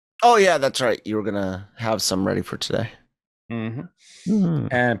Oh yeah, that's right. You were gonna have some ready for today. Hmm. Hmm.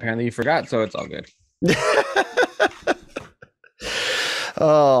 And apparently you forgot, so it's all good.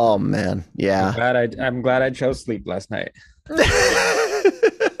 Oh man, yeah. I'm glad I chose sleep last night.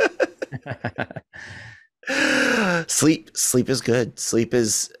 Sleep is good. Sleep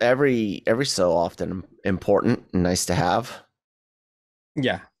is every so often important and nice to have.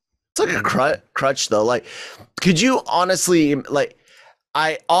 Yeah. It's like a crutch though. Like, could you honestly like?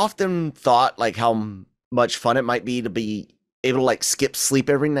 I often thought like how much fun it might be to be able to like skip sleep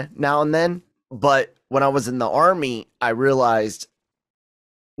every now and then. But when I was in the army, I realized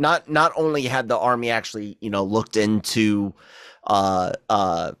not only had the army actually looked into uh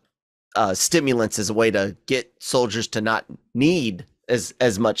uh stimulants as a way to get soldiers to not need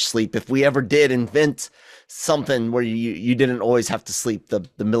as much sleep. If we ever did invent something where you didn't always have to sleep,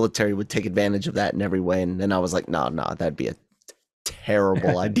 the military would take advantage of that in every way. And then I was like, no, that'd be a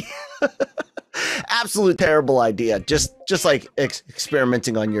terrible idea. Absolute terrible idea. Just like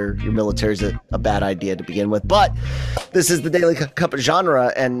experimenting on your military is a bad idea to begin with. But this is the Daily Cup of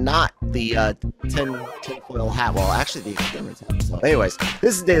Genre and not the tinfoil hat. Well, actually, the experiments hat. So, anyways,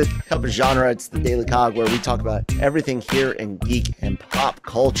 this is Daily Cup of Genre. It's the Daily COG where we talk about everything here in geek and pop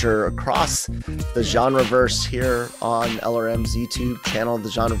culture across the Genreverse here on LRM's YouTube channel, the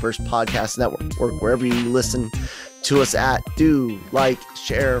Genreverse Podcast Network, wherever you listen to us at. Do like,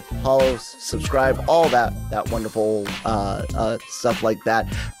 share, follow, subscribe, all that wonderful stuff like that.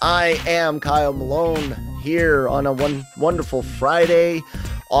 I am Kyle Malone here on a wonderful Friday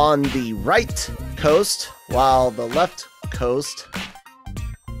on the right coast, while the left coast,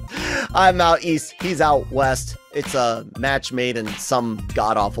 I'm out east, he's out west. It's a match made in some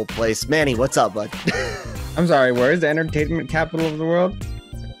god-awful place. Manny, what's up, bud? I'm sorry, where is the entertainment capital of the world?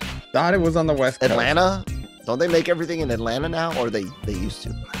 Thought it was on the West Coast. Atlanta? Don't they make everything in Atlanta now? Or they used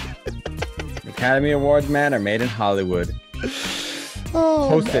to? Academy Awards, man, are made in Hollywood.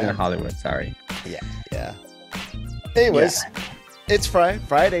 Hosted in Hollywood, sorry. Yeah. Anyways, it's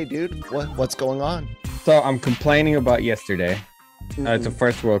Friday, dude. What's going on? So I'm complaining about yesterday. It's a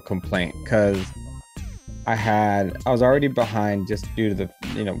first world complaint because I was already behind just due to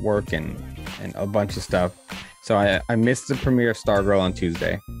the work and a bunch of stuff. So I missed the premiere of Stargirl on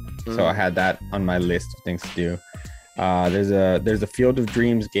Tuesday. So I had that on my list of things to do. There's a Field of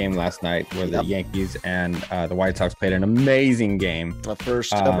Dreams game last night where the Yankees and the White Sox played an amazing game. The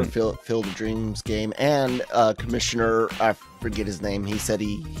first ever Field of Dreams game, and Commissioner, I forget his name, he said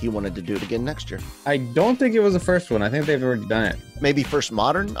he wanted to do it again next year. I don't think it was the first one. I think they've already done it. Maybe first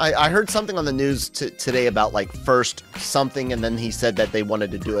modern? I heard something on the news today about like first something, and then he said that they wanted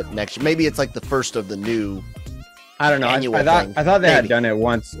to do it next year. Maybe it's like the first of the new. I don't know. I thought they had done it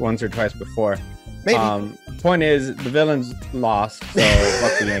once or twice before. Maybe. Point is, the villains lost, so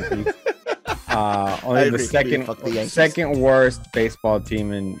fuck the Yankees. Only the second worst baseball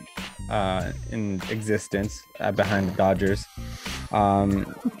team in existence, behind the Dodgers.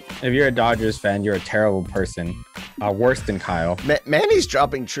 If you're a Dodgers fan, you're a terrible person. Worse than Kyle. Manny's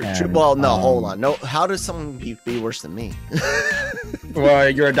dropping true. Well, no, hold on. No, how does someone be worse than me? Well,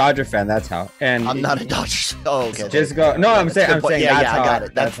 you're a Dodger fan. That's how. And I'm not a Dodgers. Oh, okay. Just go. No, I'm saying. Yeah, I got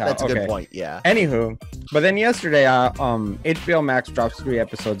it. That's a good point. Yeah. Anywho, but then yesterday, HBO Max drops 3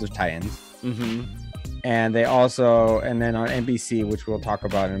 episodes of Titans. Mm-hmm. And they also, and then on NBC, which we'll talk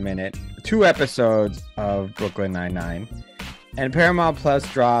about in a minute, 2 episodes of Brooklyn Nine-Nine. And Paramount Plus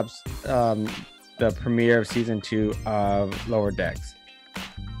drops the premiere of season 2 of Lower Decks.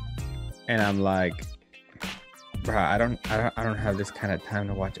 And I'm like, bro, I don't have this kind of time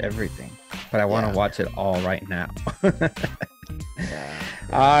to watch everything, but I want to watch it all right now.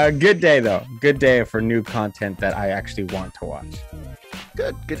 Good day though. Good day for new content that I actually want to watch.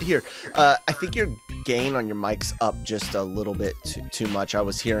 Good to hear. I think your gain on your mic's up just a little bit too much. I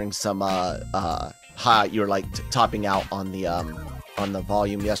was hearing some high. You're like topping out on the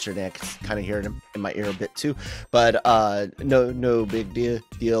volume yesterday. I could kind of hear it in my ear a bit too, but no big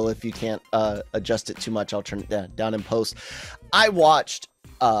deal. If you can't adjust it too much, I'll turn it down in post. I watched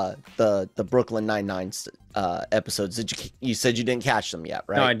the Brooklyn Nine-Nine episodes. You said you didn't catch them yet,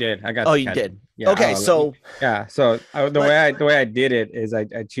 right? No, I did. I got. Oh, you did. Yeah, okay, so the way I did it is I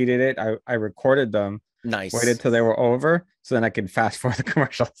cheated it. I recorded them. Nice. Waited till they were over, so then I could fast forward the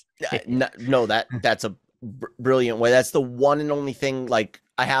commercials. No, that's a brilliant way. That's the one and only thing. Like,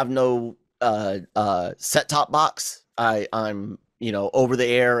 I have no set top box. I'm over the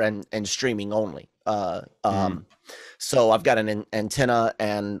air and streaming only. So I've got an antenna,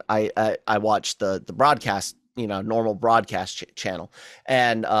 and I watch the broadcast, normal broadcast channel,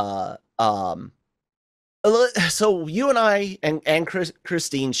 and So you and I and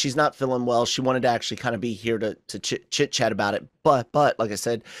Christine, she's not feeling well. She wanted to actually kind of be here to chit chat about it. But like I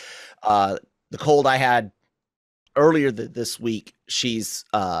said, uh, the cold I had earlier this week, she's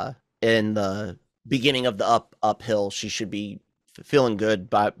in the beginning of the uphill. She should be feeling good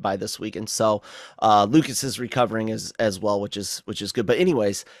by this week, and so Lucas is recovering as well, which is good. But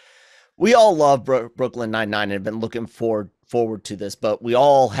anyways, we all love Brooklyn Nine-Nine and have been looking forward to this, but we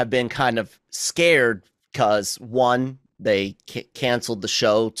all have been kind of scared because one, they canceled the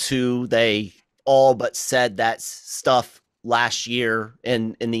show. Two, they all but said that stuff last year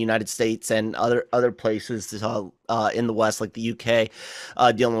in the United States and other places in the West, like the UK,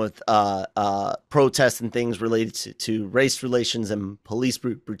 dealing with protests and things related to race relations and police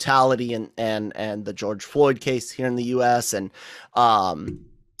brutality and the George Floyd case here in the US. And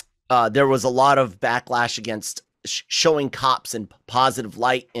there was a lot of backlash against showing cops in positive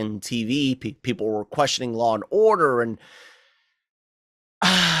light in TV. People were questioning law and order, and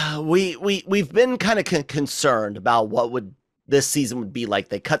we've been kind of concerned about what would this season would be like.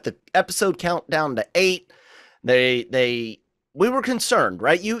 They cut the episode count down to 8. We were concerned,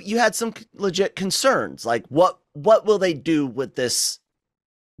 right? You had some legit concerns, like what will they do with this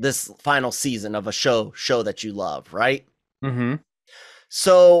final season of a show that you love, right? Mm-hmm.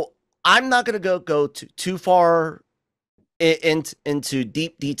 So I'm not going to go too far into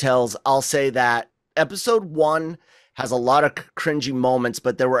deep details. I'll say that episode 1 has a lot of cringy moments,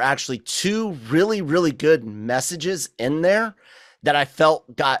 but there were actually 2 really, really good messages in there that I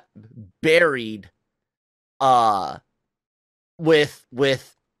felt got buried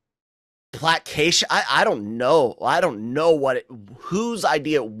with placation. I don't know. I don't know whose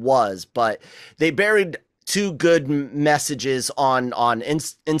idea it was, but they buried 2 good messages on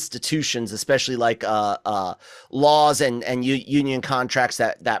institutions, especially like laws and union contracts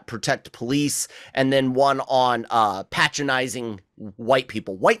that protect police, and then one on patronizing white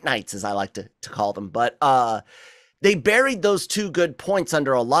people, white knights as I like to call them. But they buried those 2 good points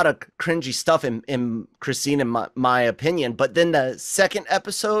under a lot of cringy stuff in Christine, in my opinion. But then the second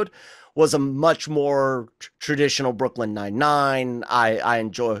episode was a much more traditional Brooklyn Nine-Nine. I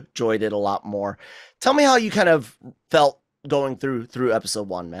enjoyed it a lot more. Tell me how you kind of felt going through episode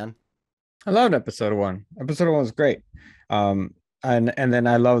 1, man. I loved episode 1. Episode 1 was great. And then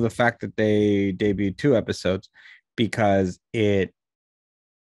I love the fact that they debuted 2 episodes, because it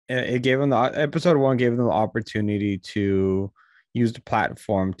gave them episode 1 gave them the opportunity to use the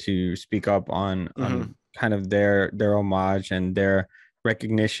platform to speak up on kind of their homage and their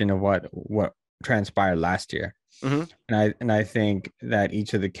recognition of what transpired last year. And I think that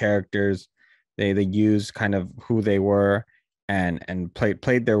each of the characters, they used kind of who they were and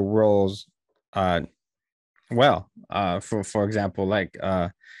played their roles well. For example, like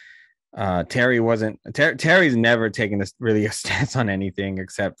Terry's never taken really a stance on anything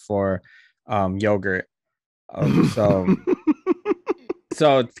except for yogurt. So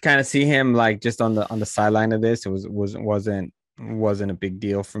so to kind of see him like just on the sideline of this, it wasn't a big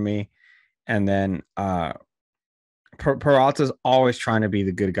deal for me. And then Peralta's always trying to be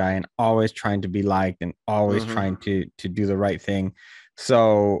the good guy and always trying to be liked and always trying to do the right thing.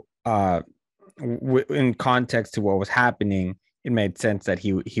 So in context to what was happening, it made sense that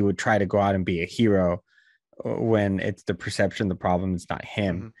he would try to go out and be a hero when it's the perception, the problem is not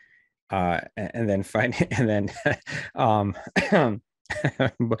him. And then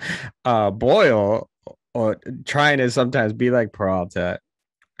Boyle, or trying to sometimes be like Peralta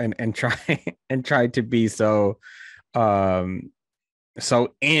and try to be so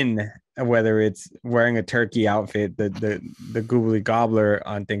in, whether it's wearing a turkey outfit, the goobly gobbler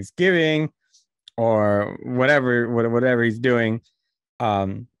on Thanksgiving, or whatever he's doing. I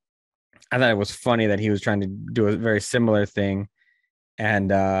thought it was funny that he was trying to do a very similar thing, and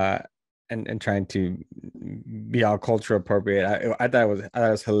trying to be all culture appropriate. I thought it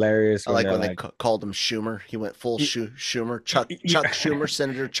was hilarious. I like when they called him Schumer. He went full Schumer, Chuck Schumer,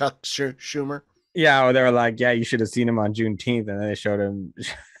 Senator Chuck Schumer. Yeah, or they were like, yeah, you should have seen him on Juneteenth, and then they showed him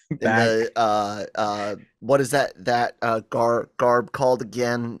back. What is that garb called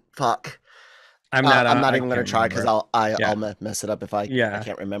again? Fuck. I'm not even gonna try because I'll mess it up if I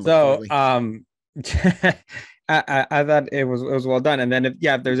can't remember. So clearly. I thought it was well done. And then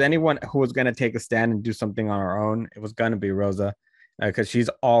if there's anyone who was gonna take a stand and do something on her own, it was gonna be Rosa, because she's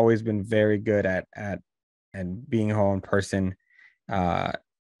always been very good at being her own person,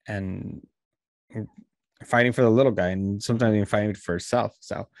 and fighting for the little guy, and sometimes even fighting for herself.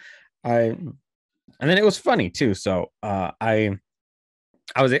 So and then it was funny too. So I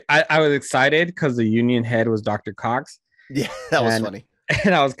was excited because the union head was Dr. Cox. Yeah, that was funny.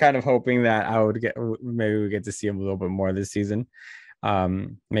 and I was kind of hoping that I would get maybe we get to see him a little bit more this season.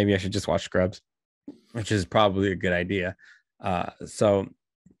 Maybe I should just watch Scrubs, which is probably a good idea. So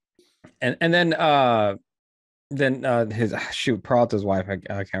and then his shoot Peralta's wife, I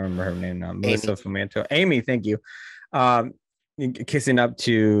can't remember her name now, Melissa Fumanto, Amy, thank you. Kissing up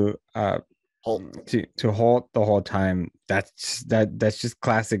to Holt. to Holt the whole time. That's just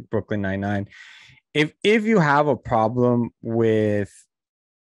classic Brooklyn Nine-Nine. If you have a problem with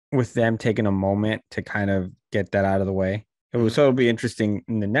them taking a moment to kind of get that out of the way, it'll be interesting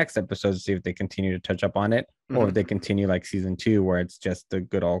in the next episode to see if they continue to touch up on it, or if they continue like season 2 where it's just the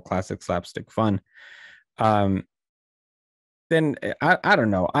good old classic slapstick fun. Then I don't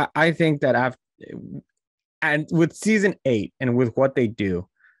know. I think that after, and with season 8 and with what they do,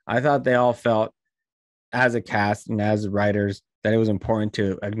 I thought they all felt as a cast and as writers that it was important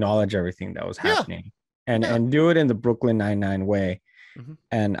to acknowledge everything that was happening and do it in the Brooklyn Nine-Nine way.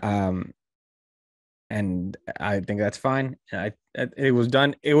 And I think that's fine. It was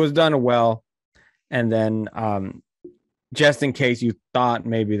done well. And then just in case you thought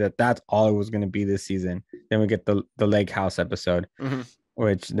maybe that's all it was going to be this season, then we get the lake house episode,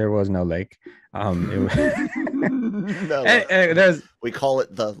 which there was no lake. We call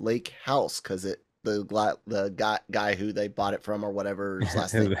it the lake house because the guy who they bought it from or whatever his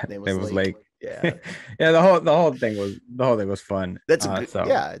last name was Lake. Yeah, yeah. The whole thing was fun. That's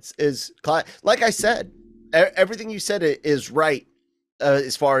it's like I said, everything you said is right.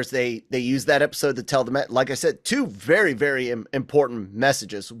 As far as they use that episode to tell them, like I said, 2 very, very important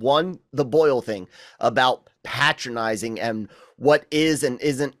messages. One, the Boyle thing about patronizing and what is and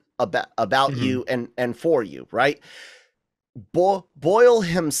isn't about you and for you, right? Boyle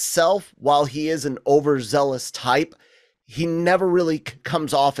himself, while he is an overzealous type, he never really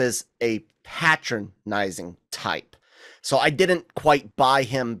comes off as a patronizing type. So I didn't quite buy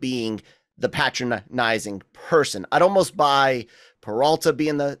him being the patronizing person. I'd almost buy Peralta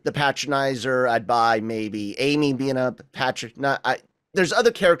being the patronizer. I'd buy maybe Amy being a there's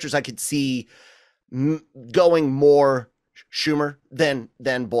other characters I could see going more Schumer than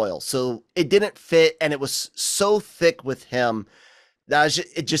Boyle. So it didn't fit, and it was so thick with him that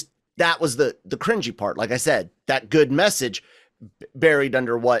that was the cringy part. Like I said, that good message buried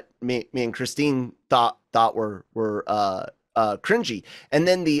under what me and Christine thought were cringy. And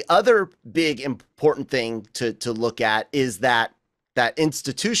then the other big important thing to look at is that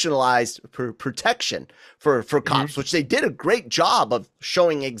institutionalized protection for cops, which they did a great job of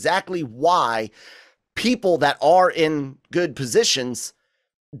showing exactly why people that are in good positions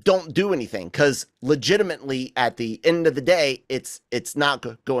don't do anything, because legitimately at the end of the day, it's not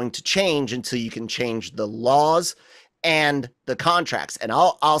going to change until you can change the laws and the contracts. And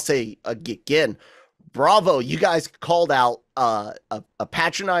I'll say again, bravo, you guys called out a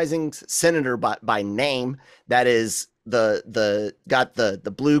patronizing senator by name that is got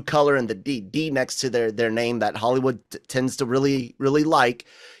the blue color and the D next to their name that Hollywood tends to really like.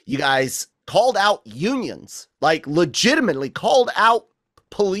 You guys called out unions, like legitimately called out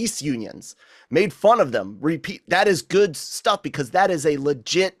police unions, made fun of them. Repeat, that is good stuff, because that is a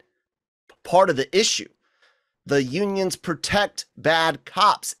legit part of the issue. The unions protect bad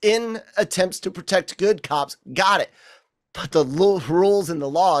cops in attempts to protect good cops. Got it. But the rules and the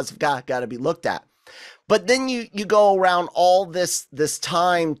laws have got to be looked at. But then you go around all this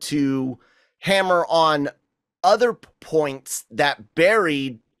time to hammer on other points that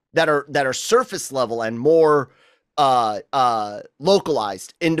are surface level and more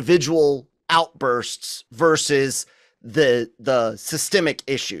localized individual outbursts versus the systemic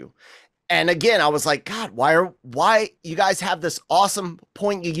issue. And again, I was like, God, why you guys have this awesome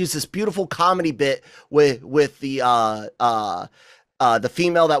point? You use this beautiful comedy bit with the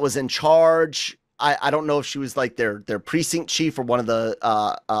female that was in charge. I don't know if she was like their precinct chief or one of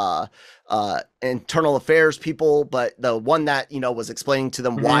the internal affairs people, but the one that, was explaining to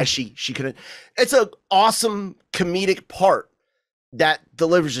them why she couldn't. It's an awesome comedic part that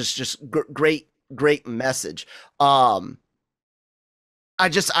delivers just great message. I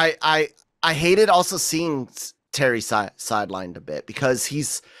hated also seeing Terry sidelined a bit, because he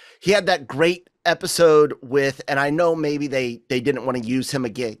had that great episode with, and I know maybe they didn't want to use him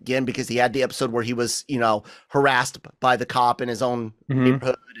again because he had the episode where he was, harassed by the cop in his own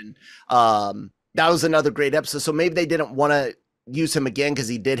neighborhood. And that was another great episode. So maybe they didn't want to use him again because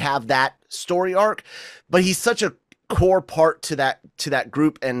he did have that story arc, but he's such a core part to that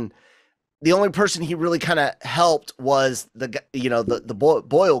group. And the only person he really kind of helped was the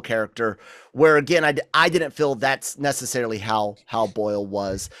Boyle character, where again, I didn't feel that's necessarily how Boyle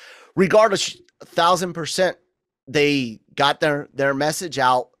was. Regardless, 1000%, they got their message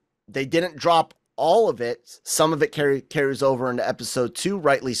out. They didn't drop all of it. Some of it carries over into episode 2,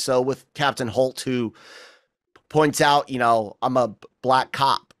 rightly so, with Captain Holt, who points out, I'm a black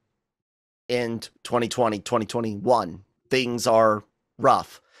cop in 2020, 2021. Things are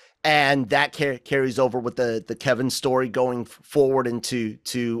rough. And that carries over with the Kevin story going forward into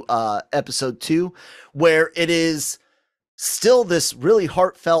episode 2, where it is still this really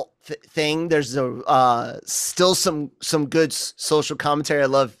heartfelt thing. There's still some good social commentary. I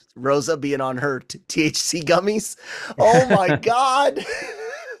love Rosa being on her THC gummies. Oh my God.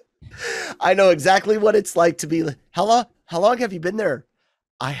 I know exactly what it's like to be like, how long have you been there?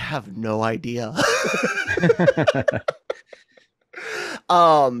 I have no idea.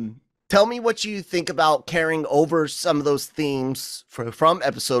 Tell me what you think about carrying over some of those themes from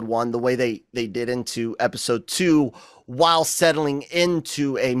episode 1, the way they did into episode 2, while settling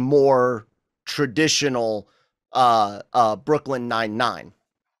into a more traditional Brooklyn Nine-Nine.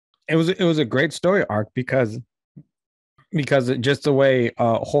 It was a great story arc because just the way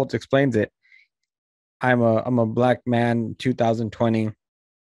Holt explains it. I'm a black man, 2020.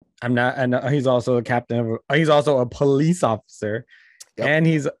 I'm not, and he's also a captain of. He's also a police officer, yep.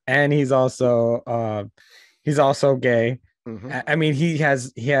 and he's also gay. Mm-hmm. I mean, he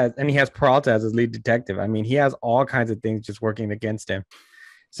has Peralta as his lead detective. I mean, he has all kinds of things just working against him.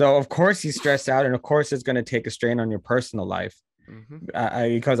 So of course he's stressed out, and of course it's going to take a strain on your personal life.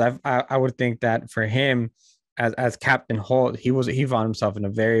 Mm-hmm. Because I would think that for him as Captain Holt, he found himself in a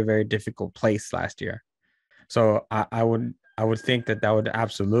very, very difficult place last year. So I would think that would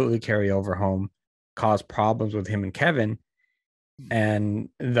absolutely carry over home, cause problems with him and Kevin, and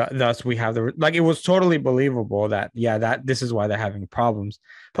thus we have it was totally believable that this is why they're having problems.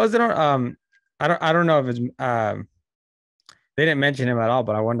 Plus they don't I don't know if it's they didn't mention him at all,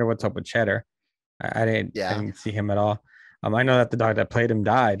 but I wonder what's up with Cheddar. I didn't see him at all. I know that the dog that played him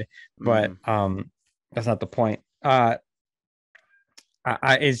died, but that's not the point.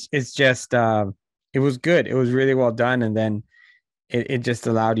 It's just it was good. It was really well done, and then it just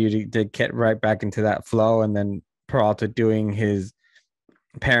allowed you to get right back into that flow, and then Peralta doing his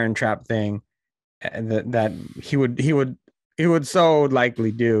parent trap thing that he would so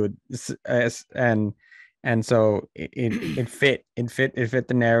likely do, and so it fit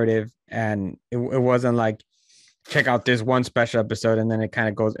the narrative, and it wasn't like check out this one special episode and then it kind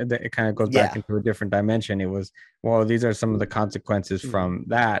of goes back into a different dimension. It was, well, these are some of the consequences from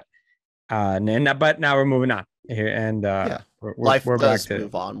that, but now we're moving on here, and life we're does back to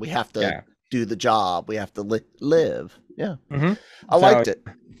move on. We have to do the job. We have to live. Yeah. Mm-hmm. I liked it.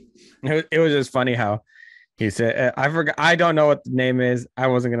 It was just funny how he said, I forgot, I don't know what the name is. I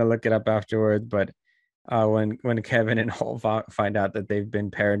wasn't going to look it up afterwards, but when Kevin and Holt find out that they've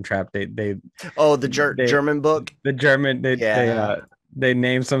been parent trapped, German book, they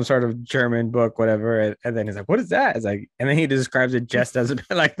name some sort of German book, whatever, and then he's like, what is that? It's like, and then he describes it just as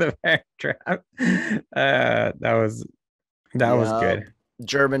like the parent trap. That was good.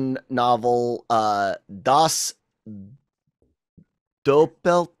 German novel, Das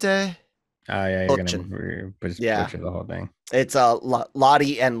Doppelte. Oh yeah, you're gonna butcher the whole thing. It's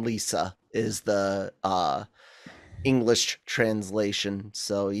Lottie and Lisa is the English translation.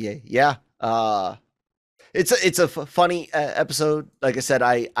 So yeah. It's a funny episode. Like I said,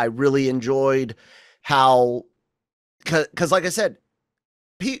 I really enjoyed how, because like I said,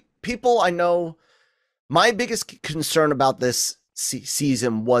 people I know, my biggest concern about this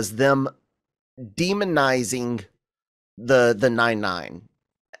season was them demonizing the 9-9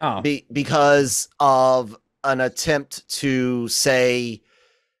 because of an attempt to say,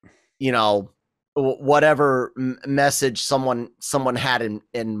 whatever message someone had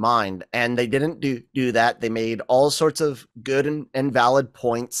in mind, and they didn't do that. They made all sorts of good and valid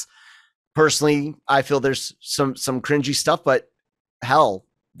points. Personally, I feel there's some cringy stuff, but hell,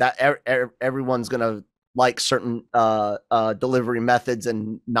 that everyone's gonna like certain delivery methods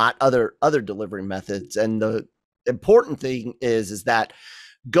and not other delivery methods. And the important thing is that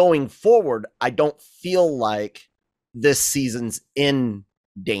going forward, I don't feel like this season's in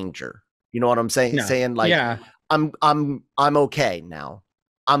danger. You know what I'm saying? No. Saying like, yeah. I'm okay now.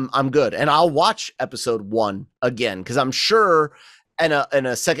 I'm good, and I'll watch episode 1 again because I'm sure in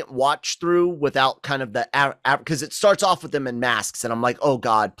a second watch through without kind of the because it starts off with them in masks, and I'm like, oh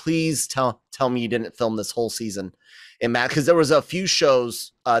God, please tell me you didn't film this whole season in masks, because there was a few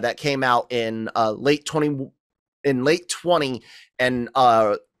shows that came out in late 20 and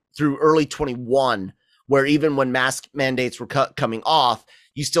through early 21, where even when mask mandates were coming off,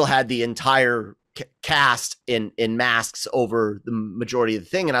 you still had the entire cast in masks over the majority of the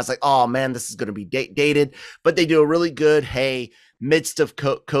thing, and I was like, oh man, this is going to be dated. But they do a really good midst of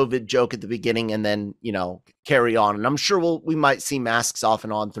COVID joke at the beginning, and then carry on. And I'm sure we might see masks off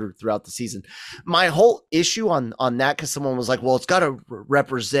and on throughout the season. My whole issue on that, because someone was like, well, it's got to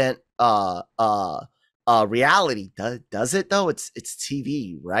represent reality. Does it though? It's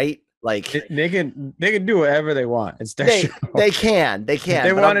TV, right? Like they can do whatever they want. It's their show. They can. If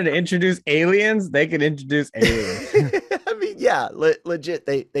they wanted to introduce aliens, they could introduce aliens. I mean, yeah, legit,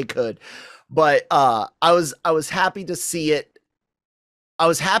 they could. But I was happy to see it. I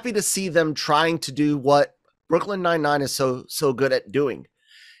was happy to see them trying to do what Brooklyn Nine-Nine is so good at doing,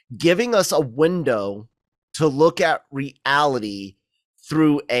 giving us a window to look at reality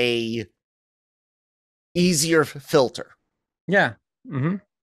through a easier filter. Yeah. Mm-hmm.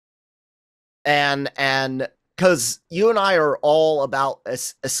 And because you and I are all about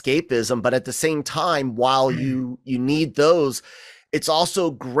escapism, but at the same time, while you need those, it's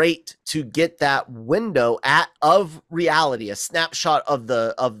also great to get that window of reality, a snapshot of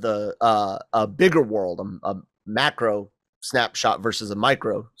the bigger world, a macro snapshot versus a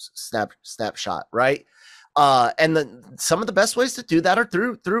micro snapshot, right? And some of the best ways to do that are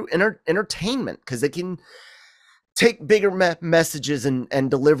through entertainment, because they can take bigger messages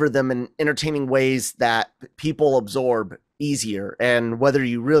and deliver them in entertaining ways that people absorb easier. And whether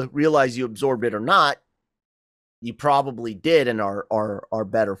you realize you absorbed it or not, you probably did and are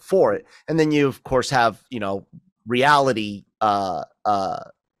better for it. And then you of course have reality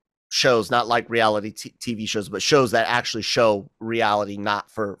shows, not like reality TV shows, but shows that actually show reality,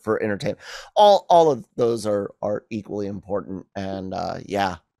 not for entertainment. All of those are equally important. And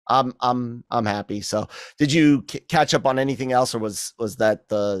yeah, I'm happy. So did you catch up on anything else, or was that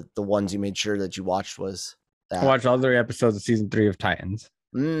the ones you made sure that you watched? Was that? I watched all 3 episodes of season 3 of Titans.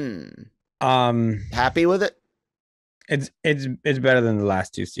 Happy with it? It's better than the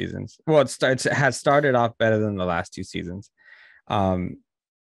last 2 seasons. Well, it has started off better than the last 2 seasons. I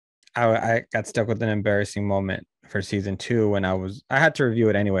got stuck with an embarrassing moment for season 2 when I had to review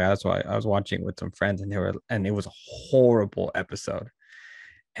it anyway. That's why I was watching with some friends, and it was a horrible episode.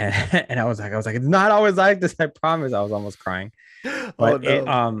 And I was like, it's not always like this. I promise. I was almost crying. But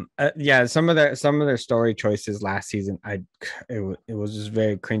yeah, some of their story choices last season, it was just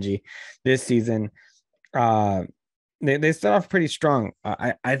very cringy. This season, they start off pretty strong.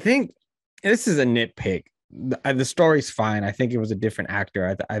 I think this is a nitpick. The story's fine. I think it was a different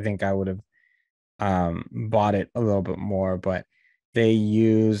actor. I think I would have bought it a little bit more, but they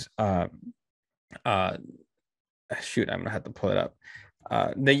use shoot, I'm gonna have to pull it up.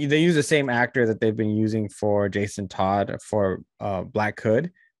 They use the same actor that they've been using for Jason Todd for Black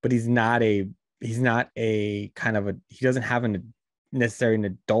Hood, but he's not a kind of he doesn't have necessarily an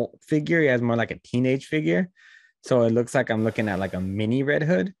adult figure. He has more like a teenage figure. So it looks like I'm looking at like a mini Red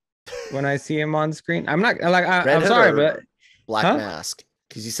Hood when I see him on screen. I'm not like I'm sorry, but Black Mask,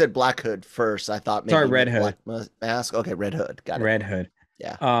 because you said Black Hood first. I thought maybe Red Hood. Black Mask. Okay, Red Hood. Got it. Red Hood.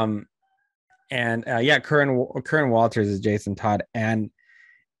 Yeah. And yeah, Curran Walters is Jason Todd, and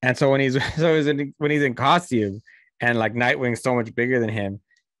so when he's in costume and like Nightwing's so much bigger than him,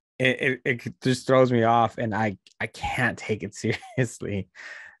 it just throws me off, and I can't take it seriously.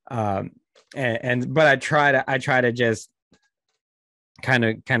 But I try to just kind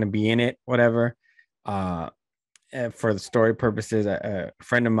of be in it, whatever. For the story purposes, a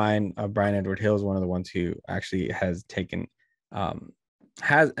friend of mine, Brian Edward Hill, is one of the ones who actually has taken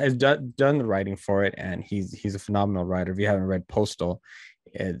has done the writing for it, and he's a phenomenal writer. If you haven't read Postal,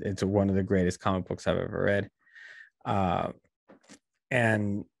 it's one of the greatest comic books I've ever read.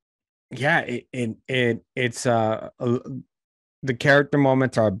 And yeah, it's the character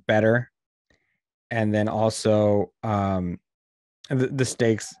moments are better, and then also the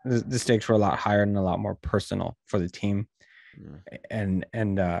stakes were a lot higher and a lot more personal for the team. And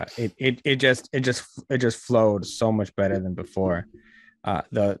it just flowed so much better than before.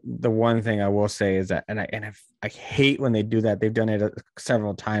 The one thing I will say is that, and I hate when they do that. They've done it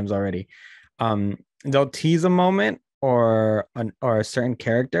several times already. They'll tease a moment or a certain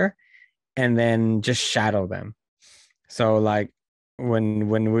character, and then just shadow them. So like when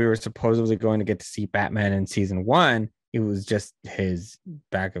we were supposedly going to get to see Batman in season 1, it was just his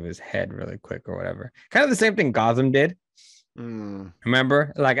back of his head really quick or whatever. Kind of the same thing Gotham did.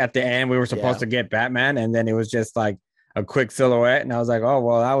 Remember, like at the end we were supposed to get Batman, and then it was just like a quick silhouette, and I was like, oh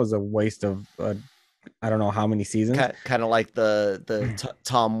well, that was a waste of I don't know how many seasons. Kind of like the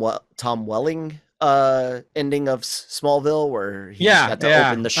Tom Welling ending of Smallville, where he had to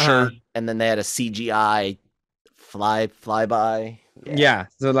open the shirt, and then they had a CGI flyby. Yeah,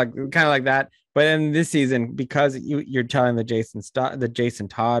 so like kind of like that. But in this season, because you're telling the Jason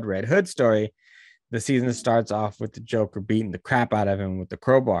Todd Red Hood story, the season starts off with the Joker beating the crap out of him with the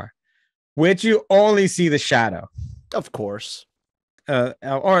crowbar, which you only see the shadow. Of course. Or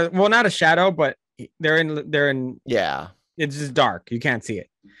well, not a shadow, but they're in. Yeah. It's just dark. You can't see it.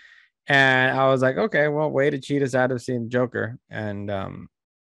 And I was like, okay, well, way to cheat us out of seeing Joker, and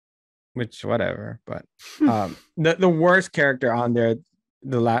which whatever. But the worst character on there,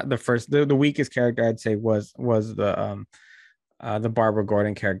 the weakest character I'd say was the Barbara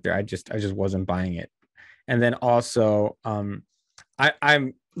Gordon character. I just wasn't buying it. And then also I'm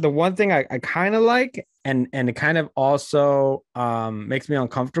the one thing I kind of like, and it kind of also makes me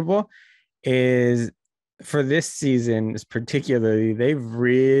uncomfortable, is for this season particularly, they've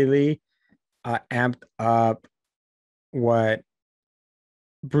really amped up what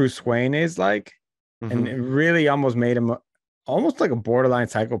Bruce Wayne is like, and it really almost made him almost like a borderline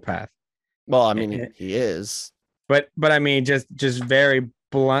psychopath. Well, I mean, he is. But I mean, just very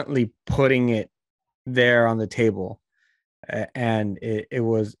bluntly putting it there on the table. And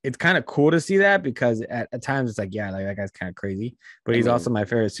it's kind of cool to see that, because at times it's like, yeah, like that guy's kind of crazy, but he's also my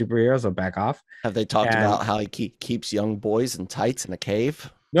favorite superhero, so back off. Have they talked about how he keeps young boys in tights in a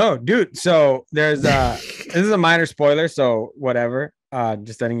cave? No, dude. So there's this is a minor spoiler, so whatever.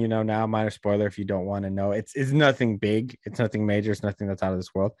 Just letting you know now, minor spoiler if you don't want to know. It's nothing big, it's nothing major, it's nothing that's out of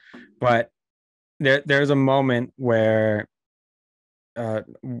this world. But there's a moment where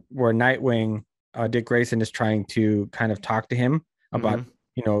Nightwing, Dick Grayson, is trying to kind of talk to him about,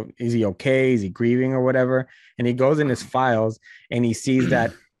 is he okay? Is he grieving or whatever? And he goes in his files and he sees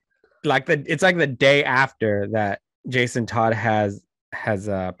that it's like the day after that Jason Todd has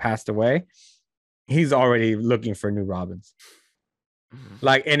passed away. He's already looking for new Robins.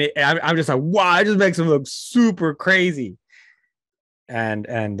 Like, and I'm just like, wow, it just makes him look super crazy. And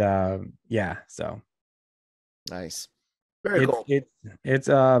yeah, so nice. Very cool. It's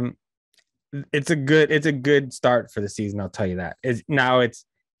a good start for the season, I'll tell you that. It's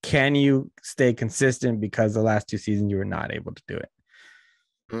can you stay consistent, because the last two seasons you were not able to do it.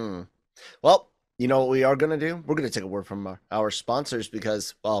 Well, you know what we are going to do? We're going to take a word from our sponsors,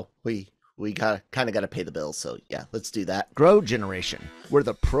 because, well, we kind of got to pay the bills. So yeah, let's do that. Grow Generation, where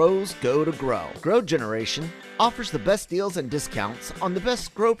the pros go to grow. Grow Generation offers the best deals and discounts on the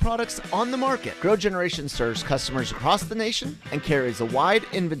best grow products on the market. Grow Generation serves customers across the nation and carries a wide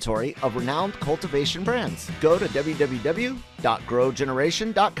inventory of renowned cultivation brands. Go to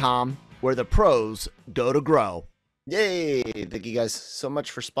www.growgeneration.com, where the pros go to grow. Yay! Thank you guys so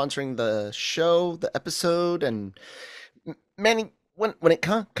much for sponsoring the show, the episode. And Manny, when it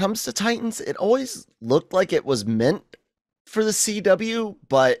comes to Titans, it always looked like it was meant for the CW,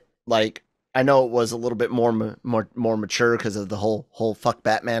 but like I know it was a little bit more mature because of the whole fuck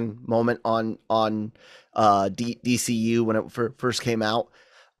Batman moment on DCU when it first came out.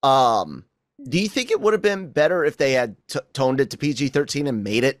 Do you think it would have been better if they had toned it to PG-13 and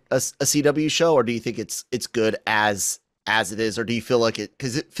made it a CW show, or do you think it's good as it is, or do you feel like it,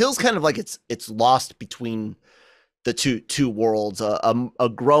 because it feels kind of like it's lost between the two worlds, a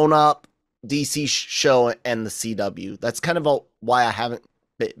grown up DC show and the CW? That's kind of why I haven't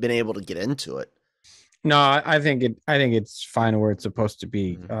been able to get into it. No, I think it's fine where it's supposed to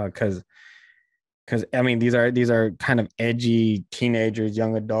be, because I mean these are kind of edgy teenagers,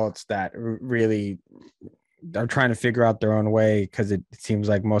 young adults that really are trying to figure out their own way, because it seems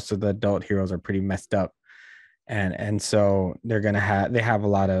like most of the adult heroes are pretty messed up, and so they have a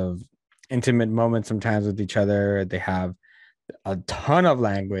lot of intimate moments sometimes with each other. They have a ton of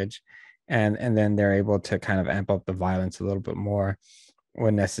language, and then they're able to kind of amp up the violence a little bit more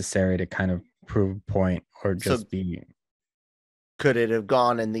when necessary to kind of prove a point, or just be. Could it have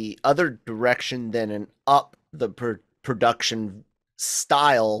gone in the other direction then and up the production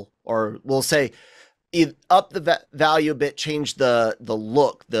style, or we'll say up the value a bit, change the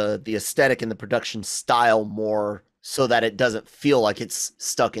look, the aesthetic and the production style more, so that it doesn't feel like it's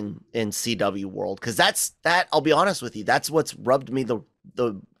stuck in CW world? Because that I'll be honest with you, that's what's rubbed me the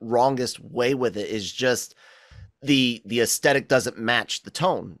wrongest way with it, is just the aesthetic doesn't match the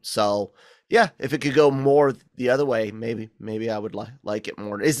tone. So yeah, if it could go more the other way, maybe I would like it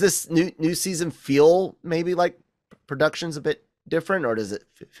more. Is this new season feel maybe like production's a bit different, or does it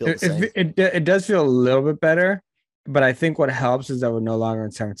feel the same? It does feel a little bit better, but I think what helps is that we're no longer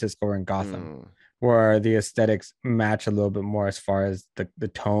in San Francisco, we're in Gotham, where the aesthetics match a little bit more as far as the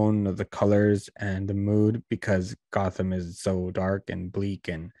tone of the colors and the mood, because Gotham is so dark and bleak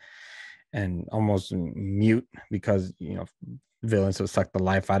and almost mute, because villains would suck the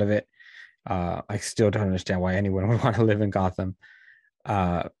life out of it. I still don't understand why anyone would want to live in Gotham.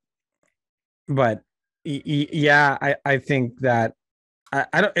 Uh, but yeah, I think that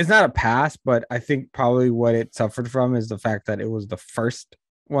I don't. It's not a pass, but I think probably what it suffered from is the fact that it was the first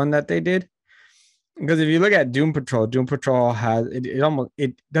one that they did. Because if you look at Doom Patrol has it almost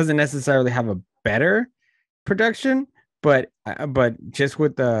it doesn't necessarily have a better production, but just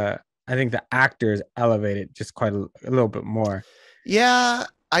with the I think the actors elevate it just quite a little bit more. Yeah,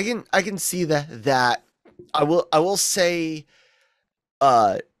 I can see that. I will say,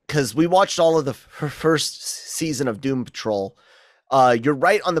 because we watched all of the first season of Doom Patrol. You're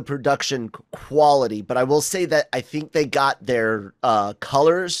right on the production quality, but I will say that I think they got their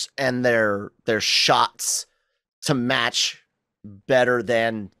colors and their shots to match better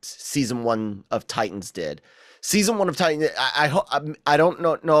than season one of Titans did. Season one of Titans, I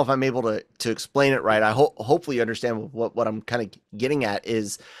don't know if I'm able to explain it right. I hopefully you understand what I'm kind of getting at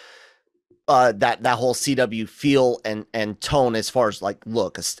is that whole CW feel and tone as far as like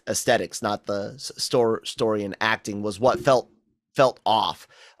look aesthetics, not the story and acting was what felt off.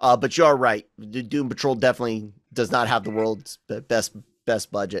 But you are right. The Doom Patrol definitely does not have the world's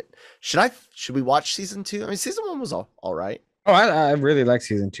best budget. Should we watch season two? I mean, season one was all right. Oh, I really like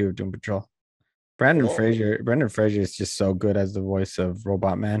season 2 of Doom Patrol. Cool. Brendan Fraser is just so good as the voice of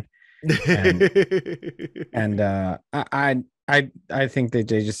Robot Man, and I think they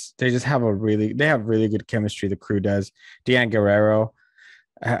just have they have really good chemistry. The crew does. Deanne Guerrero,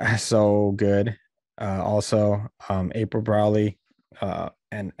 so good. Also, April Brawley,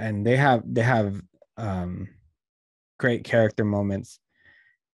 and they have great character moments,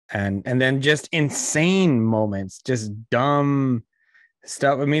 and then just insane moments, just dumb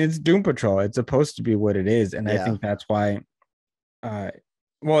stuff. I mean, it's Doom Patrol. It's supposed to be what it is, and I Yeah. think that's why. Uh,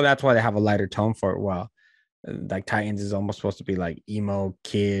 well, that's why they have a lighter tone for it. Well, like Titans is almost supposed to be like emo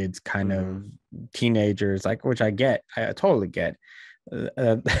kids, kind of teenagers, like which I totally get.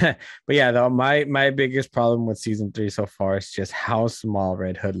 But yeah, though my biggest problem with season 3 so far is just how small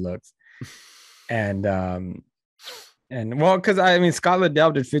Red Hood looks, and well, because I mean Scott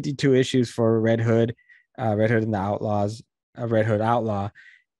Liddell did 52 issues for Red Hood and the Outlaws, Red Hood Outlaw,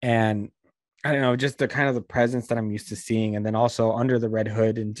 and I don't know, just the kind of the presence that I'm used to seeing, and then also under the Red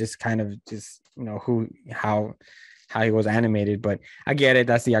Hood, and just kind of just how he was animated. But I get it,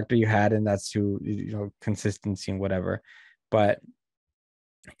 that's the actor you had, and that's who consistency and whatever. But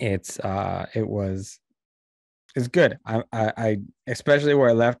it's it's good. I especially where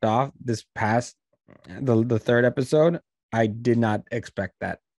I left off this past the third episode, I did not expect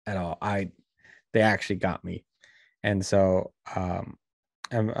that at all. They actually got me, and so I'm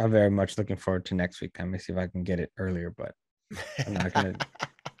very much looking forward to next week. Let me see if I can get it earlier, but I'm not gonna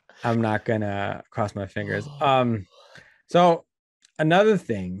I'm not gonna cross my fingers. So another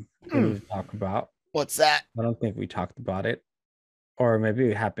thing we need to talk about. What's that? I don't think we talked about it, or maybe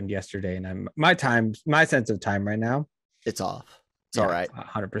it happened yesterday, and my sense of time right now. It's off. It's all right.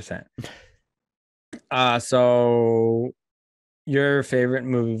 100%. So your favorite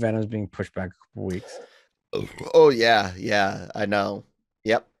movie Venom is being pushed back a couple weeks. Oh yeah, I know.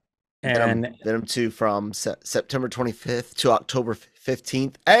 Yep. And Venom 2 from September 25th to October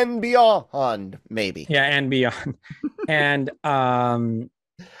 15th and beyond, maybe. Yeah, and beyond. and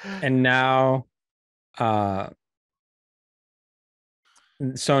now Sony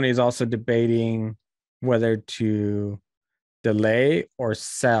is also debating whether to delay or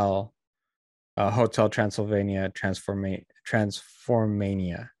sell Hotel Transylvania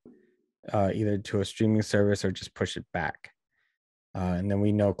Transformania, either to a streaming service or just push it back. And then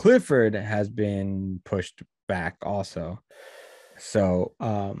we know Clifford has been pushed back also. So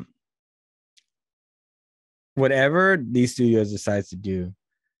whatever these studios decides to do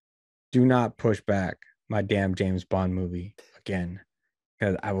not push back my damn James Bond movie again,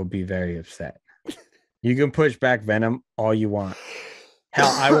 because I will be very upset. You can push back Venom all you want. Hell,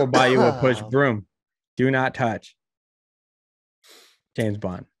 I will buy you a push broom. Do not touch James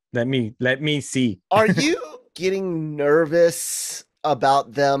Bond. Let me see. Are you getting nervous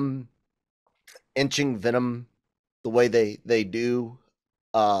about them inching Venom the way they do?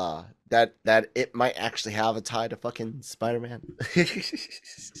 That it might actually have a tie to fucking Spider-Man.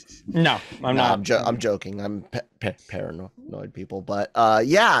 No, I'm not. I'm joking. I'm paranoid, people. But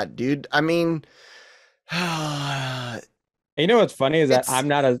yeah, dude. I mean, you know what's funny is that I'm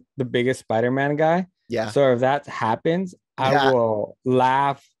not the biggest Spider-Man guy. Yeah. So if that happens, I will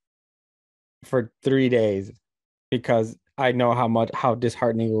laugh for 3 days because I know how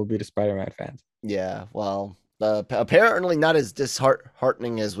disheartening it will be to Spider-Man fans. Yeah. Well, apparently not as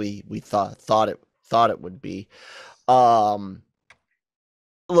disheartening as we thought it would be.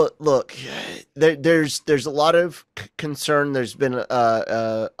 look. There's a lot of concern. There's been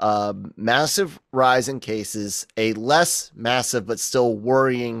a massive rise in cases, a less massive but still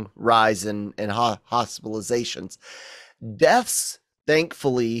worrying rise in hospitalizations. Deaths,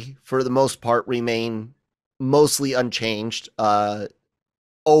 thankfully, for the most part, remain mostly unchanged.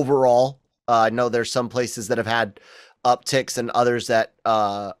 Overall, I know there's some places that have had upticks and others that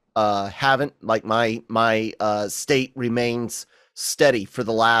haven't. Like my state remains steady for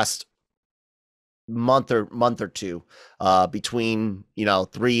the last month or two, between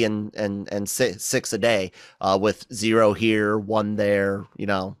 3 and 6 a day, with 0 here, 1 there,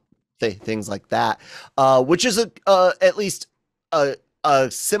 things like that, which is at least a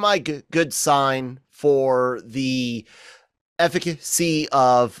semi good sign for the efficacy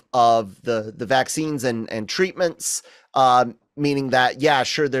of the vaccines and treatments, meaning that, yeah,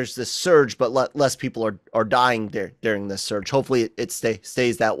 sure, there's this surge, but less people are dying during this surge. Hopefully it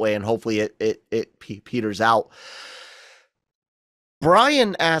stays that way, and hopefully it peters out.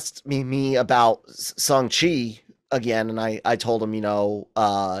 Brian asked me about Shang-Chi again, and I told him,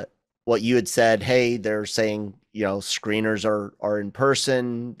 what you had said. Hey, they're saying, screeners are in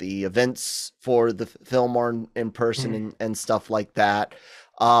person, the events for the film are in person, and stuff like that.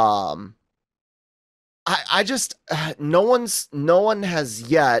 I just, no one has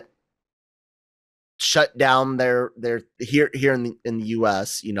yet shut down their here in the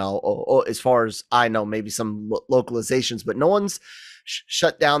US, as far as I know, maybe some localizations, but no one's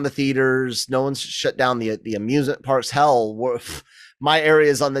shut down the theaters. No one's shut down the amusement parks. Hell, my area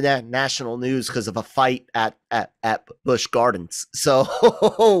is on the national news because of a fight at Busch Gardens. So,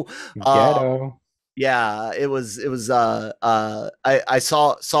 Ghetto. yeah, it was. I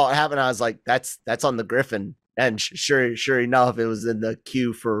saw it happen. I was like, that's on the Griffin, and sure enough, it was in the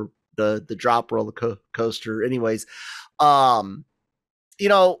queue for the drop roller coaster. Anyways, nothing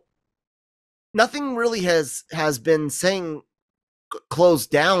really has been saying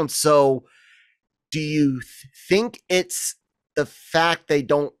closed down. So, do you think it's the fact they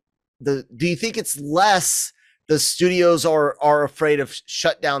don't? Do you think it's less the studios are afraid of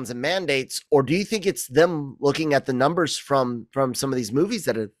shutdowns and mandates, or do you think it's them looking at the numbers from some of these movies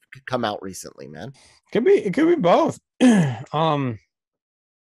that have come out recently, man? It could be both. I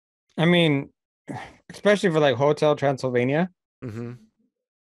mean, especially for like Hotel Transylvania. Mm-hmm.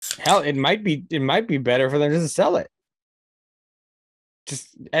 Hell, it might be better for them just to sell it.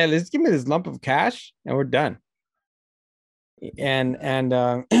 Just, hey, let's give me this lump of cash and we're done. And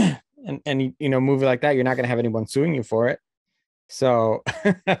movie like that, you're not gonna have anyone suing you for it. So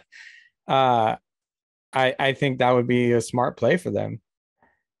I think that would be a smart play for them.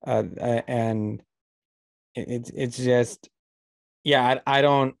 And it's just, yeah, I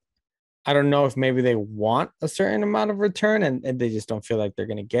don't know if maybe they want a certain amount of return and they just don't feel like they're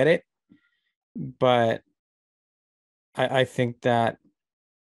gonna get it. But I think that,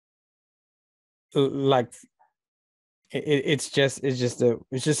 like, it's just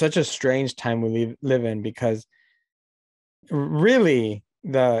such a strange time we live in, because really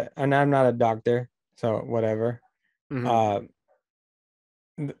and I'm not a doctor, so whatever. Mm-hmm.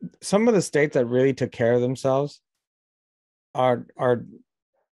 Some of the states that really took care of themselves are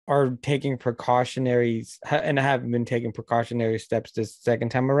taking precautionary and have been taking precautionary steps this second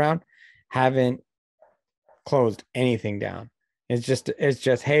time around, haven't closed anything down. It's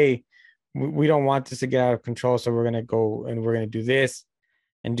just, hey, we don't want this to get out of control, so we're gonna go and we're gonna do this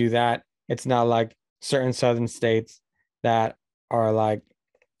and do that. It's not like certain southern states that are like,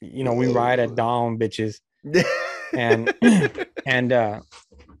 we ride at dawn, bitches. and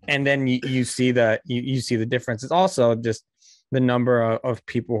then you see the difference. It's also just the number of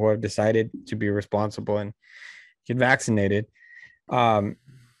people who have decided to be responsible and get vaccinated.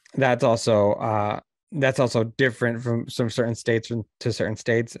 That's also different from some certain states to certain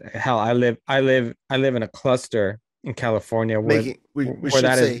states. Hell, I live in a cluster in California where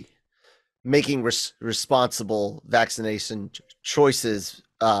making responsible vaccination choices,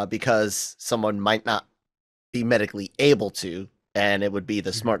 because someone might not be medically able to, and it would be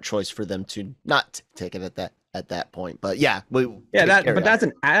the smart choice for them to not take it at that point. But yeah, that's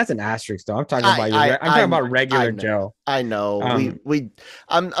an asterisk though. I'm talking about regular Joe. I know.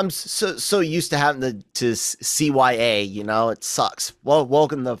 I'm so used to having to CYA, it sucks. Well,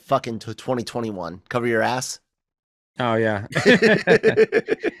 welcome to fucking 2021. Cover your ass. Oh yeah.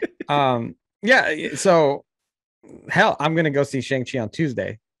 Yeah, so hell, I'm gonna go see Shang-Chi on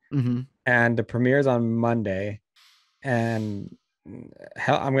Tuesday. Mm-hmm. And the premiere's on Monday, and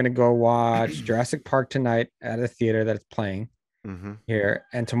hell, I'm gonna go watch Jurassic Park tonight at a theater that's playing here,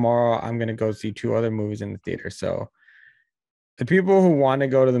 and tomorrow I'm gonna go see 2 other movies in the theater. So The people who want to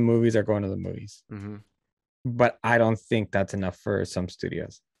go to the movies are going to the movies, Mm-hmm. but I don't think that's enough for some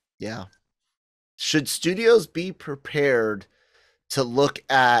studios. Yeah. Should studios be prepared to look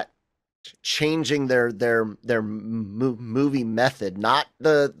at changing their movie method, not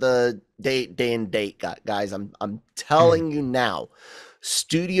the day and date, guys? I'm telling you now,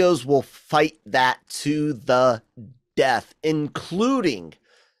 studios will fight that to the death, including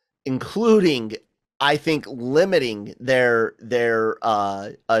I think limiting their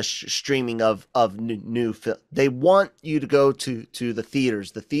streaming of new film. They want you to go to the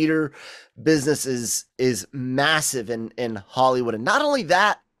theaters. The theater business is massive in Hollywood, and not only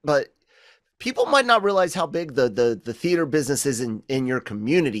that, but people might not realize how big the theater business is in your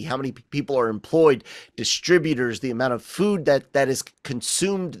community, how many people are employed, distributors, the amount of food that is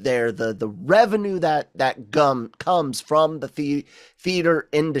consumed there, the revenue that comes from the theater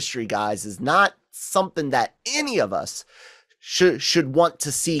industry, guys, is not something that any of us should want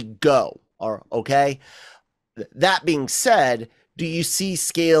to see go. Or okay. That being said, do you see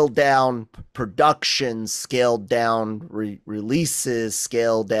scaled down productions, scaled down releases,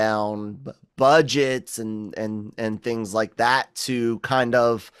 scaled down budgets and things like that to kind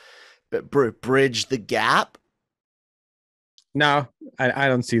of bridge the gap? No, I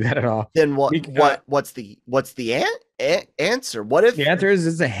don't see that at all. Then what's the answer? What if the answer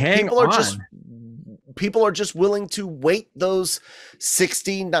is to hang on? People are just willing to wait those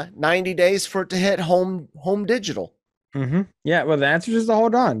 60, 90 days for it to hit home digital. Mm-hmm. Yeah, well, the answer is to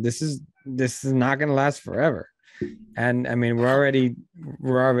hold on. This is not going to last forever, and I mean we're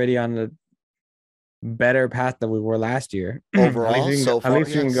already on the better path than we were last year overall. At least we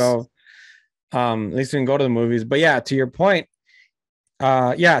can go to the movies. But yeah, to your point,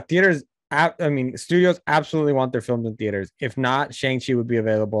 theaters. I mean, studios absolutely want their films in theaters. If not, Shang-Chi would be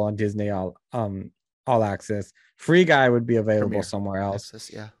available on Disney all access. Free Guy would be available Premiere somewhere else.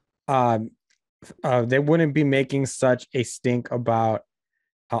 Access, yeah. They wouldn't be making such a stink about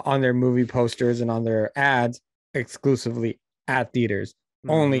on their movie posters and on their ads exclusively at theaters,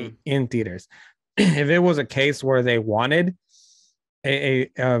 only in theaters. If it was a case where they wanted they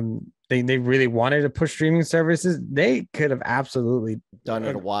really wanted to push streaming services, they could have absolutely done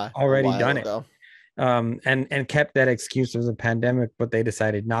it already done it, and kept that excuse of the pandemic, but they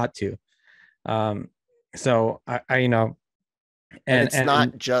decided not to. So I and it's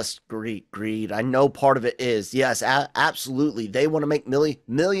not just greed. I know part of it is, yes, absolutely. They want to make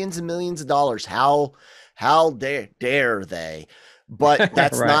millions and millions of dollars. How dare they? But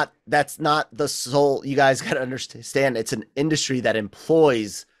that's right. that's not the sole. You guys got to understand, it's an industry that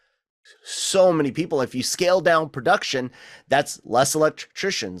employs so many people. If you scale down production, that's less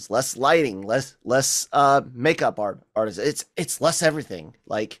electricians, less lighting, less makeup artists. It's less everything.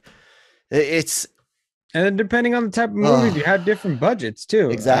 Like it's. And then depending on the type of movies, you have different budgets too.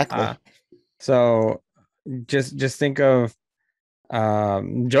 Exactly. So just think of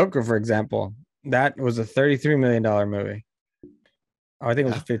Joker, for example. That was a $33 million movie. Oh, I think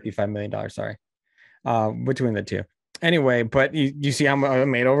it was $55 million. Sorry. Between the two. Anyway, but you see how it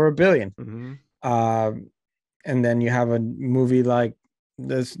made over $1 billion. Mm-hmm. And then you have a movie like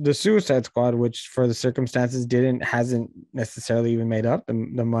the Suicide Squad, which for the circumstances hasn't necessarily even made up the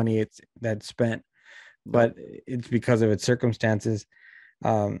money that's spent. But it's because of its circumstances.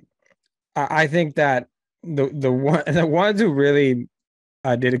 I think that the ones who really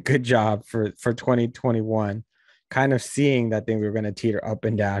did a good job for 2021, kind of seeing that they were going to teeter up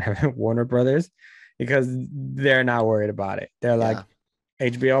and down, having Warner Brothers, because they're not worried about it. They're like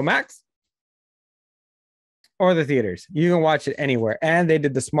HBO Max or the theaters. You can watch it anywhere. And they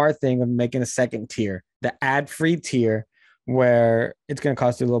did the smart thing of making a second tier, the ad-free tier, where it's going to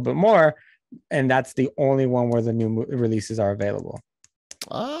cost you a little bit more. And that's the only one where the new releases are available.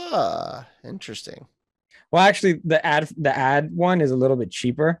 Interesting. Well, actually, the ad one is a little bit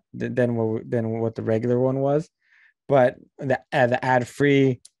cheaper than what the regular one was, but the ad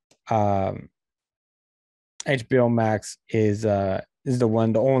free HBO Max is the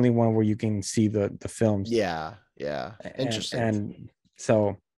only one where you can see the films. Yeah. Interesting. And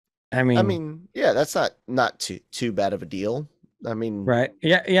so, I mean, yeah, that's not too bad of a deal. I mean, right.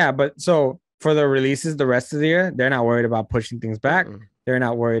 Yeah. But so for the releases, the rest of the year, they're not worried about pushing things back. They're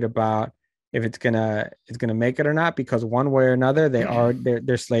not worried about if it's gonna make it or not, because one way or another,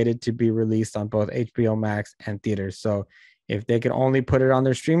 they're slated to be released on both HBO Max and theaters. So if they could only put it on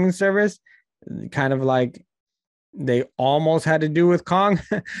their streaming service, kind of like they almost had to do with Kong,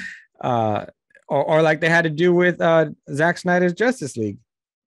 or like they had to do with Zack Snyder's Justice League.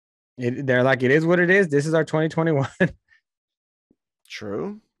 They're like, it is what it is. This is our 2021.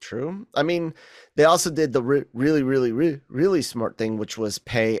 True. True. I mean, they also did the really smart thing, which was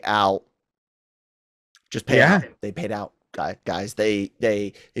pay out. Just pay out. They paid out, guys. They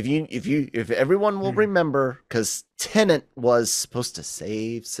if everyone will remember, because Tenet was supposed to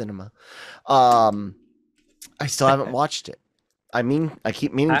save cinema. I still haven't watched it. I mean, I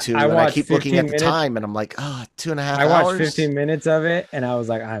keep meaning to, and I keep looking at the time, and I'm like, 2.5 hours. I watched 15 minutes of it, and I was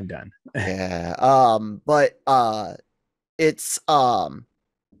like, I'm done. Yeah. But it's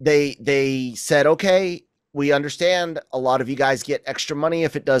they said, okay, we understand a lot of you guys get extra money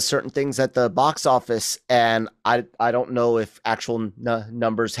if it does certain things at the box office, and I don't know if actual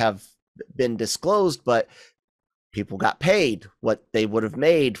numbers have been disclosed, but people got paid what they would have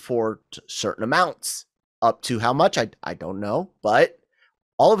made for certain amounts. Up to how much, I don't know, but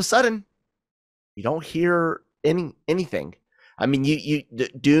all of a sudden you don't hear anything. I mean, you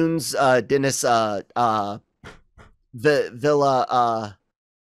Dune's Dennis Villa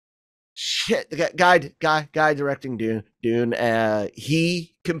the guy directing Dune,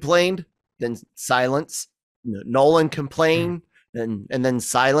 he complained, then silence. Nolan complained, and then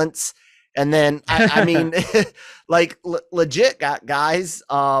silence, and then I mean, like legit, guys.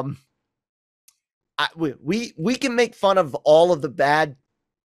 We can make fun of all of the bad,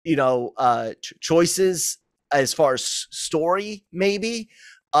 choices as far as story, maybe,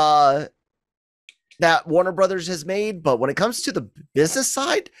 that Warner Brothers has made, but when it comes to the business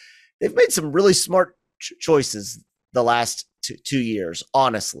side, they've made some really smart choices the last 2 years.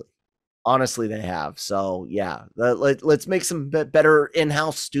 Honestly, they have. So yeah, let's make some better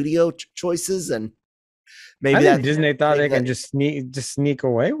in-house studio choices, and maybe I think Disney thought they can just sneak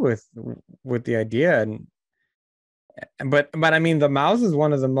away with the idea, but I mean, the mouse is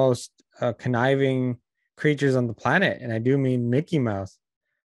one of the most conniving creatures on the planet, and I do mean Mickey Mouse.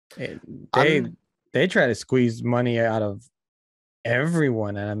 They try to squeeze money out of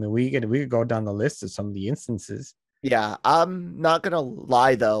everyone, and I mean, we could go down the list of some of the instances. Yeah, I'm not gonna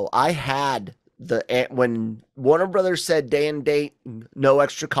lie though. I had when Warner Brothers said day and date, no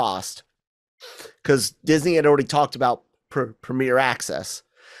extra cost, because Disney had already talked about Premier Access.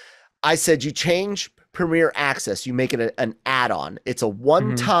 I said, you change Premier Access, you make it an add-on. It's a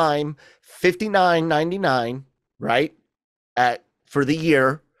one-time $59.99, right? For the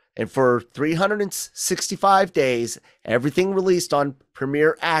year, and for 365 days, everything released on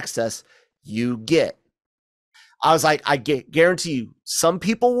Premier Access, you get. I was like, I guarantee you, some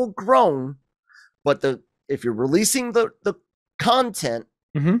people will groan, but if you're releasing the content,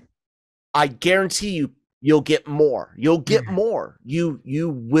 I guarantee you'll get more. You'll get more. You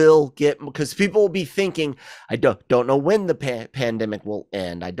will get, because people will be thinking, I don't know when the pandemic will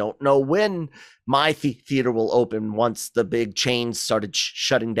end. I don't know when my theater will open once the big chains started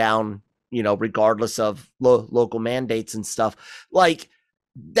shutting down, regardless of local mandates and stuff. Like,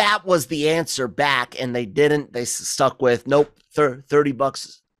 that was the answer back, and they didn't. They stuck with, nope,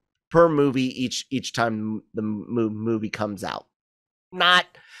 $30 per movie each time the movie comes out.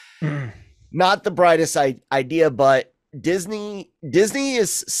 Not the brightest idea, but Disney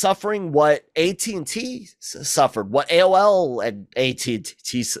is suffering what AT&T suffered, what AOL and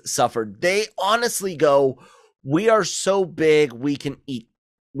AT&T suffered. They honestly go, we are so big, we can eat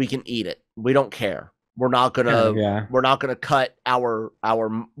it. We don't care. We're not gonna cut our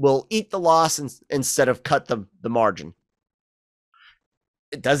we'll eat the loss instead of cut the margin.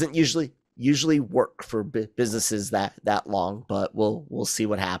 It doesn't usually work for businesses that long, but we'll see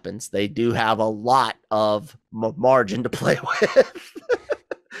what happens. They do have a lot of margin to play with.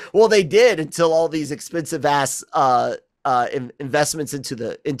 Well, they did, until all these expensive ass investments into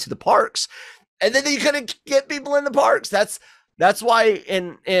the parks, and then you couldn't get people in the parks. That's why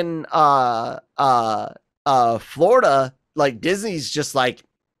in Florida, like, Disney's just like,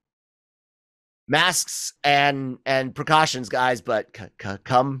 masks and precautions, guys, but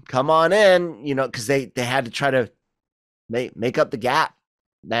come on in, because they had to try to make up the gap.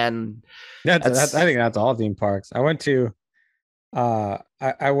 And I think that's all theme parks. I went to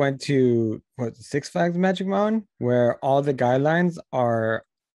Six Flags Magic Mountain, where all the guidelines are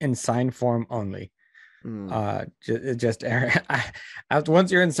in sign form only. Just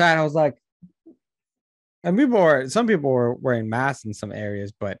once you're inside, I was like, and some people were wearing masks in some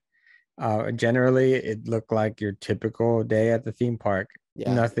areas, but generally it looked like your typical day at the theme park.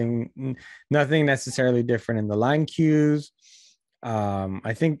 Yeah. Nothing necessarily different in the line queues.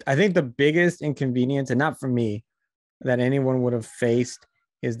 I think the biggest inconvenience, and not for me, that anyone would have faced,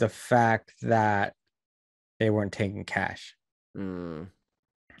 is the fact that they weren't taking cash. Other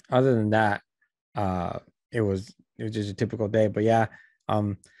than that, it was just a typical day. But yeah,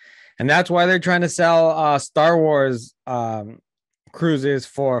 and that's why they're trying to sell Star Wars cruises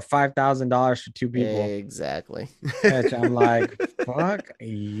for $5,000 for 2 people. Exactly. Which I'm like, fuck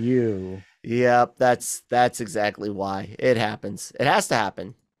you. Yep, that's exactly why it happens. It has to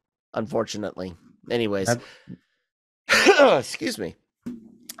happen, unfortunately. Anyways, excuse me.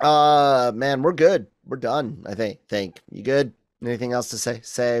 Man, we're good. We're done. I think. You good? Anything else to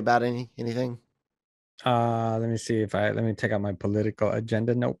say about anything? Let me see if let me take out my political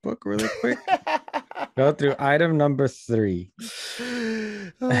agenda notebook really quick. Go through item number 3.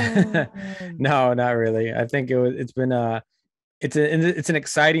 Oh, No, not really. I think it's been it's an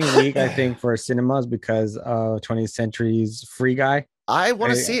exciting week, I think, for cinemas because 20th Century's Free Guy. I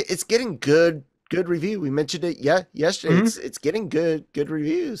want to see it. It's getting good review. We mentioned it yesterday. It's getting good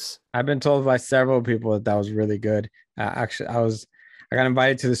reviews. I've been told by several people that was really good. Actually, I got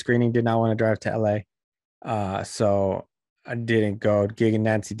invited to the screening, did not want to drive to LA. So I didn't go. Gig and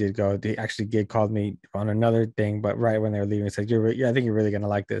Nancy did go. Gig called me on another thing, but right when they were leaving, said, "Yeah, I think you're really gonna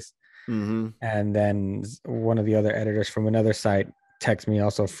like this." Mm-hmm. And then one of the other editors from another site texted me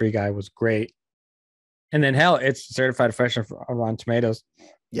also, Free Guy was great. And then hell, it's certified fresh on Rotten Tomatoes.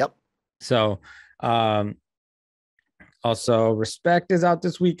 Yep. So also Respect is out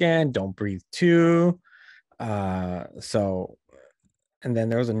this weekend. Don't Breathe 2. So and then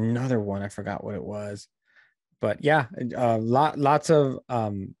there was another one, I forgot what it was. But yeah, lots of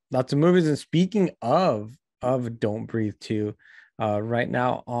movies. And speaking of Don't Breathe 2, right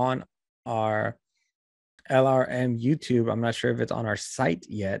now on our LRM YouTube, I'm not sure if it's on our site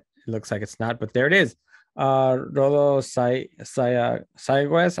yet. It looks like it's not, but there it is. Rolo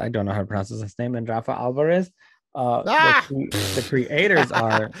Saigues, I don't know how to pronounce his name, and Rafa Alvarez. The creators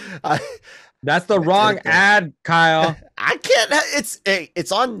are. That's the wrong ad, Kyle. I can't.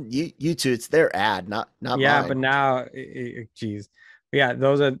 It's on YouTube. It's their ad, not yeah, mine. But now, geez, yeah,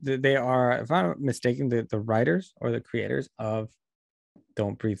 they are. If I'm not mistaken, the writers or the creators of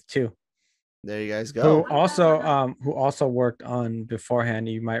Don't Breathe 2. There you guys go. Who also worked on beforehand.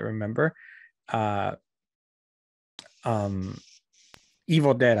 You might remember,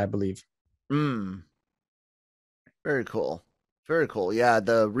 Evil Dead, I believe. Very cool. Very cool. Yeah,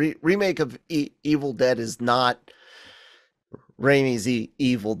 the remake of Evil Dead is not Raimi's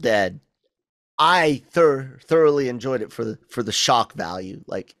Evil Dead. I thoroughly enjoyed it for the shock value.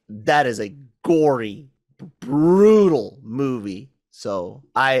 Like, that is a gory, brutal movie. So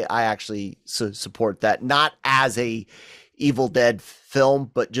I actually support that, not as a Evil Dead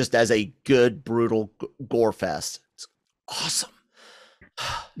film, but just as a good, brutal gore fest. It's awesome.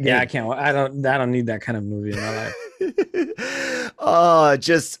 Yeah, I can't. I don't need that kind of movie in my life.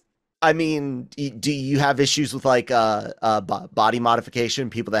 I mean, do you have issues with like body modification?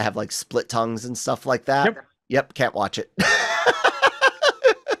 People that have like split tongues and stuff like that? Yep, can't watch it.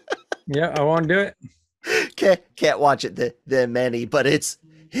 Yeah, I won't do it. Can't watch it then, Manny, but it's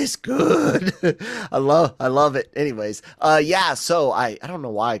good. I love it. Anyways, yeah, so I don't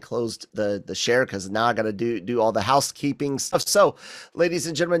know why I closed the share, because now I gotta do all the housekeeping stuff. So, ladies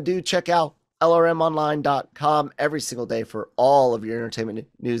and gentlemen, do check out lrmonline.com every single day for all of your entertainment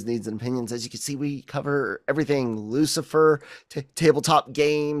news, needs, and opinions. As you can see, we cover everything: Lucifer, tabletop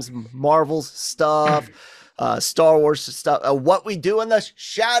games, Marvel stuff, Star Wars stuff, what we do in the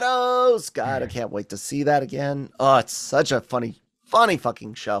shadows. God, I can't wait to see that again. Oh, it's such a funny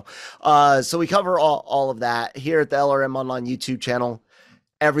fucking show. So we cover all of that here at the LRM Online YouTube channel.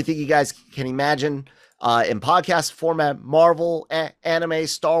 Everything you guys can imagine in podcast format: Marvel, anime,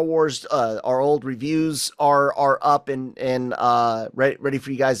 Star Wars. Our old reviews are up and ready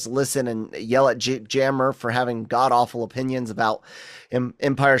for you guys to listen and yell at Jammer for having god awful opinions about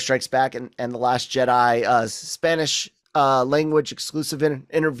Empire Strikes Back and The Last Jedi. Spanish language exclusive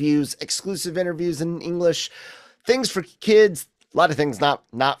interviews, exclusive interviews in English, things for kids. A lot of things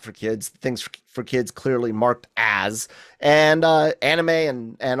not for kids. Things for kids clearly marked as, and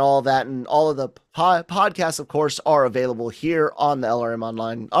anime and all that, and all of the podcasts, of course, are available here on the LRM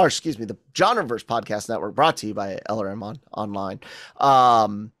Online, or excuse me, the Genreverse Podcast Network, brought to you by LRM Online.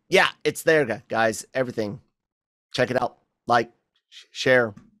 Yeah, it's there, guys. Everything. Check it out. Like,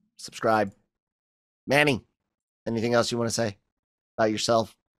 share, subscribe. Manny, anything else you want to say about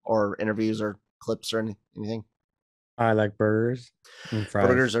yourself, or interviews, or clips, or anything? I like burgers and fries.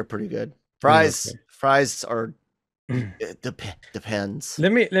 Burgers are pretty good. Fries are depends.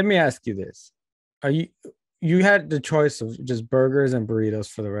 Let me ask you this: you had the choice of just burgers and burritos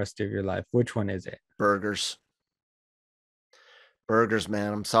for the rest of your life? Which one is it? Burgers,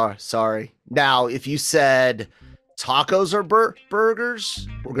 man. I'm sorry. Now, if you said tacos or burgers,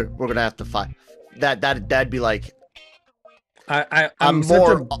 we're gonna have to fight. That'd be like, I'm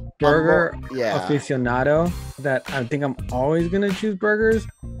burger yeah. aficionado that I think I'm always gonna choose burgers,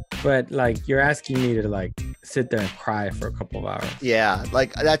 but like you're asking me to like sit there and cry for a couple of hours. Yeah,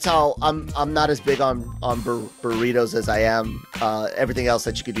 like that's how I'm not as big on burritos as I am everything else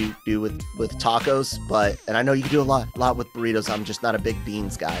that you could do with tacos, but and I know you can do a lot with burritos. I'm just not a big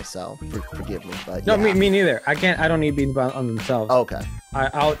beans guy, so forgive me. But no, yeah. me neither. I don't eat beans on themselves. Okay.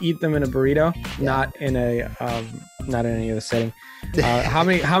 I'll eat them in a burrito, not in any other setting. How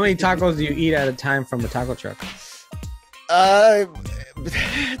many tacos do you eat at a time from a taco truck?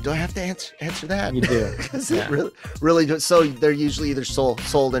 Do I have to answer that? You do. It really good. So they're usually either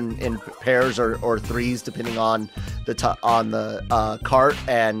sold in pairs or threes, depending on the cart,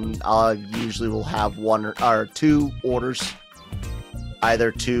 and I usually will have one or two orders,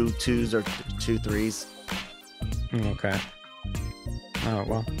 either two twos or two threes. Okay. Oh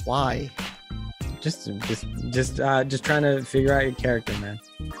well. Why? Just trying to figure out your character, man.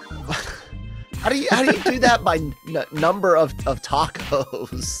 How do you do that by number of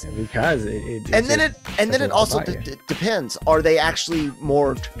tacos? Because it also depends. Are they actually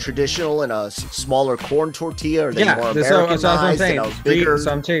more traditional in a smaller corn tortilla? Are they more Americanized? So I'm saying. Bigger?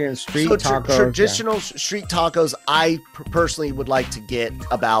 So I'm taking street tacos. Traditional street tacos, I personally would like to get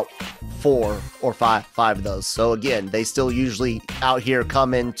about 4 or 5 of those. So again, they still usually out here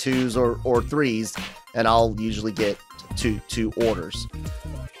come in 2s or 3s, and I'll usually get two orders.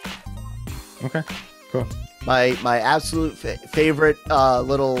 Okay, cool. My absolute favorite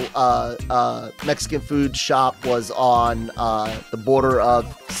little Mexican food shop was on the border of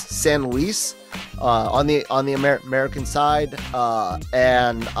San Luis, on the American side,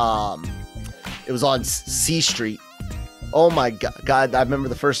 and it was on C Street. Oh my God! I remember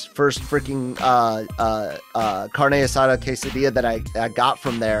the first freaking carne asada quesadilla that I got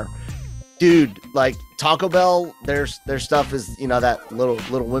from there. Dude, like Taco Bell, their stuff is, that little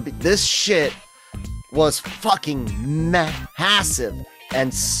wimpy. This shit was fucking massive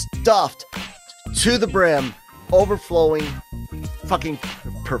and stuffed to the brim, overflowing, fucking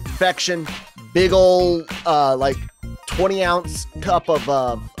perfection. Big old like 20-ounce cup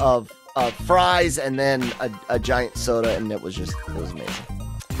of fries, and then a giant soda, and it was amazing.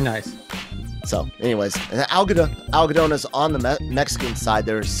 Nice. So, anyways, Algodones on the Mexican side.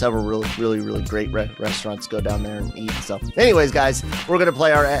 There are several really great restaurants. Go down there and eat. So, anyways, guys, we're gonna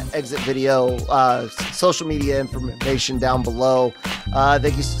play our exit video. Social media information down below.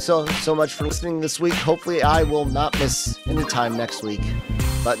 Thank you so much for listening this week. Hopefully, I will not miss any time next week.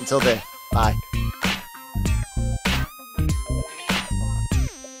 But until then, bye.